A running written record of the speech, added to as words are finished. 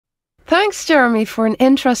Thanks, Jeremy, for an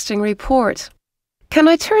interesting report. Can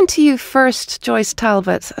I turn to you first, Joyce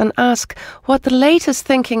Talbot, and ask what the latest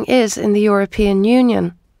thinking is in the European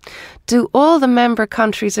Union? Do all the member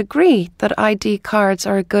countries agree that ID cards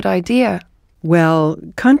are a good idea? Well,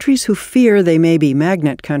 countries who fear they may be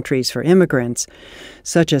magnet countries for immigrants,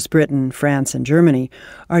 such as Britain, France, and Germany,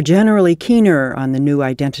 are generally keener on the new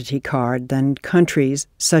identity card than countries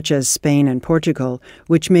such as Spain and Portugal,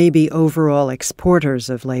 which may be overall exporters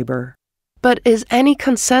of labor. But is any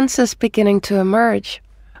consensus beginning to emerge?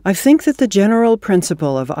 I think that the general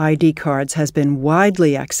principle of ID cards has been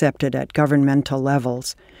widely accepted at governmental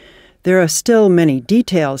levels. There are still many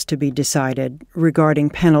details to be decided regarding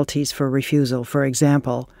penalties for refusal, for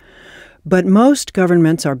example. But most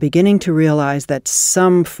governments are beginning to realize that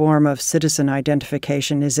some form of citizen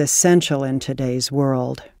identification is essential in today's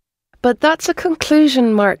world. But that's a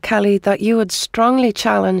conclusion, Mark Kelly, that you would strongly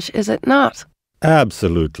challenge, is it not?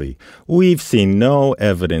 Absolutely. We've seen no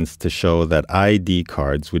evidence to show that ID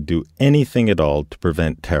cards would do anything at all to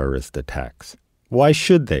prevent terrorist attacks. Why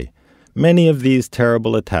should they? Many of these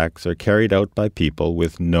terrible attacks are carried out by people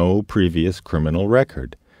with no previous criminal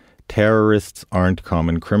record. Terrorists aren't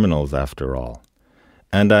common criminals, after all.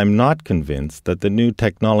 And I'm not convinced that the new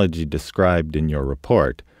technology described in your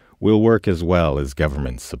report will work as well as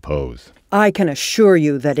governments suppose. I can assure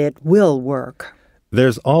you that it will work.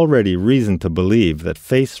 There's already reason to believe that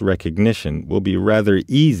face recognition will be rather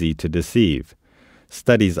easy to deceive.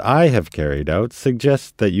 Studies I have carried out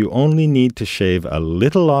suggest that you only need to shave a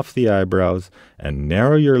little off the eyebrows and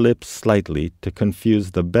narrow your lips slightly to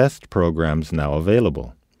confuse the best programs now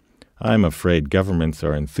available. I'm afraid governments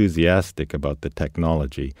are enthusiastic about the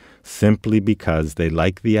technology simply because they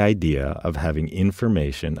like the idea of having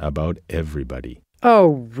information about everybody.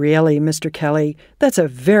 Oh, really, Mr. Kelly? That's a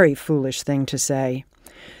very foolish thing to say.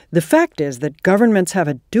 The fact is that governments have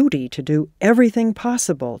a duty to do everything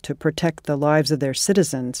possible to protect the lives of their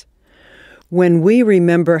citizens. When we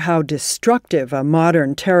remember how destructive a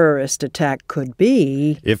modern terrorist attack could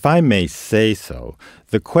be... If I may say so,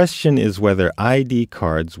 the question is whether ID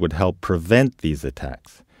cards would help prevent these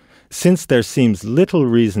attacks. Since there seems little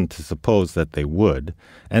reason to suppose that they would,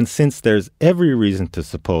 and since there's every reason to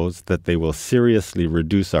suppose that they will seriously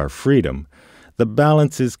reduce our freedom, the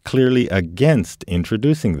balance is clearly against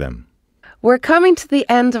introducing them. We're coming to the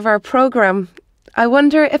end of our program. I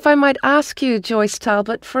wonder if I might ask you, Joyce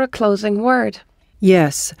Talbot, for a closing word.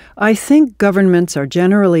 Yes, I think governments are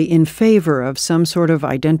generally in favor of some sort of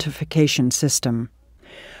identification system.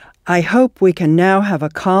 I hope we can now have a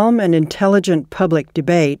calm and intelligent public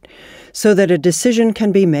debate so that a decision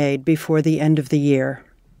can be made before the end of the year.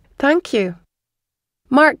 Thank you.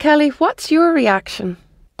 Mark Kelly, what's your reaction?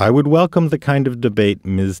 I would welcome the kind of debate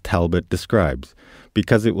Ms. Talbot describes,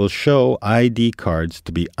 because it will show ID cards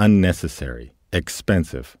to be unnecessary,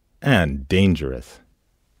 expensive, and dangerous.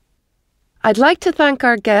 I'd like to thank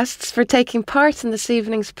our guests for taking part in this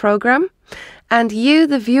evening's programme, and you,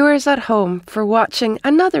 the viewers at home, for watching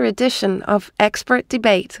another edition of Expert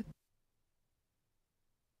Debate.